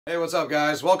Hey, what's up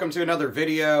guys? Welcome to another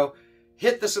video.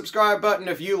 Hit the subscribe button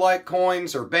if you like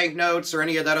coins or banknotes or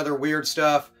any of that other weird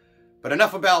stuff. But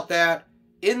enough about that.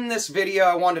 In this video,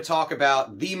 I want to talk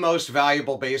about the most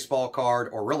valuable baseball card,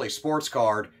 or really sports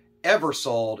card, ever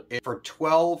sold for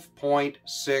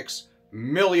 $12.6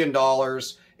 million.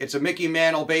 It's a Mickey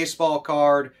Mantle baseball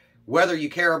card. Whether you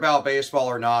care about baseball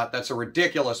or not, that's a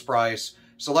ridiculous price.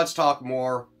 So let's talk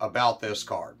more about this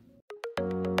card.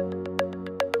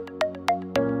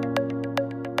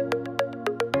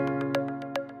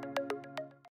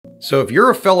 So if you're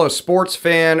a fellow sports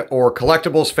fan or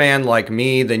collectibles fan like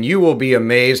me, then you will be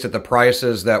amazed at the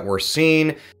prices that we're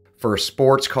seeing for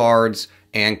sports cards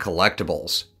and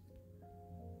collectibles.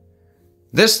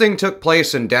 This thing took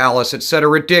place in Dallas. It set a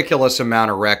ridiculous amount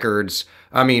of records.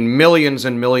 I mean, millions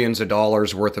and millions of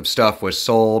dollars worth of stuff was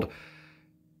sold.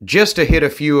 Just to hit a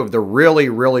few of the really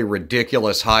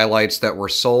ridiculous highlights that were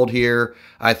sold here,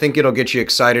 I think it'll get you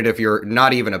excited if you're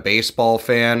not even a baseball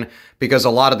fan, because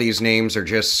a lot of these names are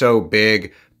just so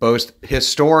big, both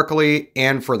historically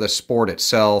and for the sport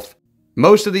itself.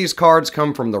 Most of these cards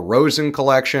come from the Rosen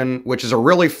collection, which is a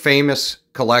really famous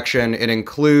collection. It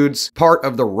includes part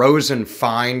of the Rosen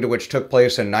find, which took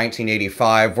place in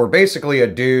 1985, where basically a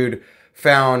dude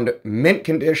found mint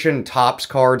condition Topps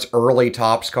cards, early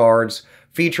Topps cards,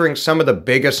 featuring some of the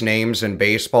biggest names in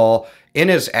baseball in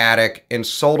his attic, and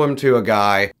sold them to a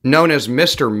guy known as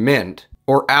Mr. Mint,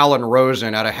 or Alan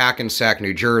Rosen, out of Hackensack,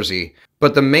 New Jersey.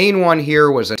 But the main one here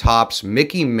was a Topps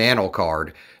Mickey Mantle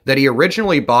card that he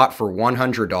originally bought for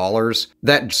 $100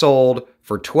 that sold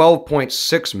for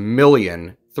 $12.6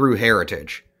 million through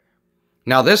Heritage.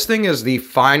 Now this thing is the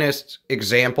finest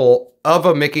example of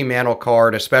a Mickey Mantle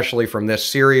card, especially from this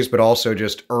series, but also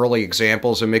just early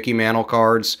examples of Mickey Mantle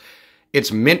cards. It's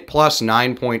mint plus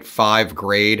 9.5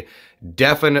 grade,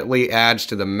 definitely adds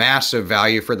to the massive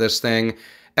value for this thing,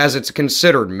 as it's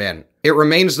considered mint. It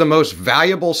remains the most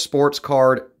valuable sports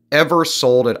card ever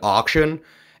sold at auction.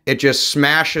 It just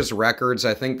smashes records.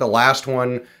 I think the last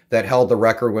one that held the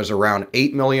record was around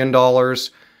 $8 million.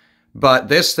 But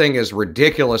this thing is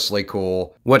ridiculously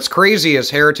cool. What's crazy is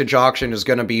Heritage Auction is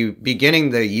going to be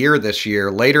beginning the year this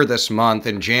year, later this month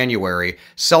in January,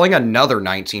 selling another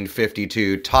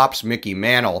 1952 Topps Mickey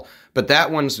Mantle, but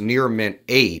that one's near mint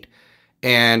 8,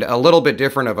 and a little bit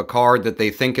different of a card that they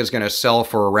think is going to sell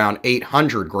for around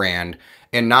 800 grand,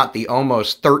 and not the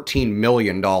almost $13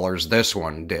 million this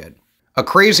one did. A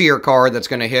crazier card that's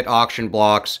going to hit auction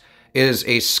blocks is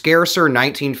a scarcer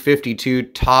 1952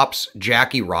 Topps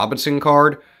Jackie Robinson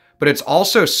card, but it's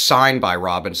also signed by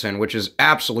Robinson, which is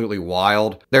absolutely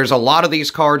wild. There's a lot of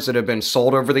these cards that have been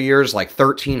sold over the years, like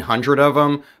 1,300 of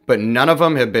them, but none of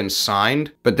them have been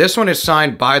signed. But this one is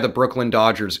signed by the Brooklyn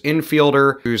Dodgers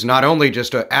infielder, who's not only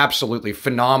just an absolutely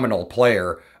phenomenal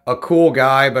player, a cool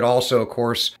guy, but also, of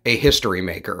course, a history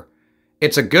maker.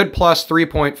 It's a good plus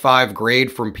 3.5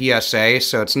 grade from PSA,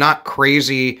 so it's not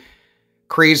crazy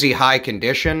high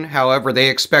condition. However, they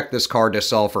expect this card to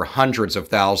sell for hundreds of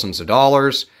thousands of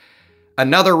dollars.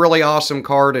 Another really awesome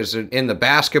card is in the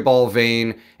basketball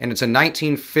vein, and it's a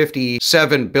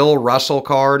 1957 Bill Russell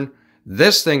card.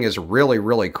 This thing is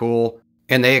really cool,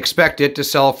 and they expect it to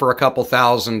sell for a couple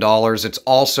 $1,000s. It's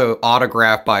also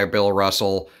autographed by Bill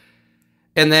Russell.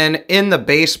 And then in the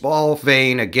baseball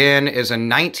vein, again, is a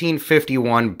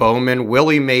 1951 Bowman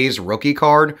Willie Mays rookie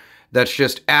card. That's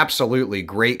just absolutely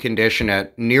great condition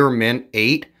at near mint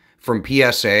 8 from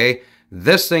PSA.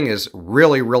 This thing is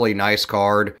really nice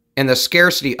card. And the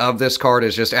scarcity of this card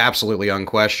is just absolutely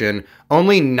unquestioned.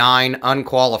 Only 9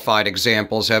 unqualified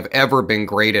examples have ever been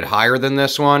graded higher than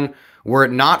this one. Were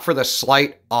it not for the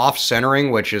slight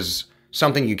off-centering, which is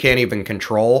something you can't even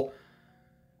control,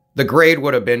 the grade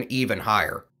would have been even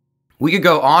higher. We could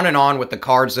go on and on with the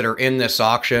cards that are in this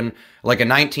auction, like a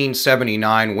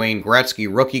 1979 Wayne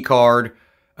Gretzky rookie card,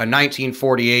 a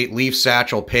 1948 Leaf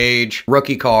Satchel Paige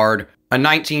rookie card, a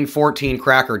 1914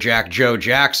 Cracker Jack Joe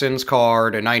Jackson's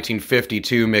card, a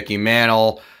 1952 Mickey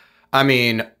Mantle. I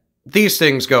mean, these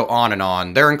things go on and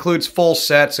on. There includes full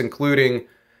sets, including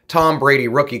Tom Brady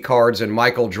rookie cards and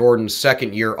Michael Jordan's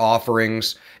second-year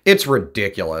offerings. It's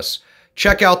ridiculous.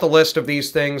 Check out the list of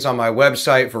these things on my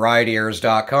website,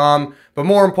 VarietyErrors.com. But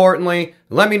more importantly,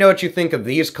 let me know what you think of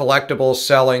these collectibles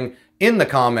selling in the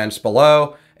comments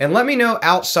below. And let me know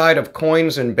outside of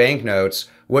coins and banknotes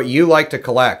what you like to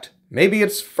collect. Maybe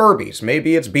it's Furbies,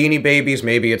 maybe it's Beanie Babies,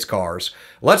 maybe it's cars.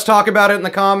 Let's talk about it in the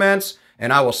comments,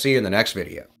 and I will see you in the next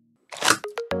video.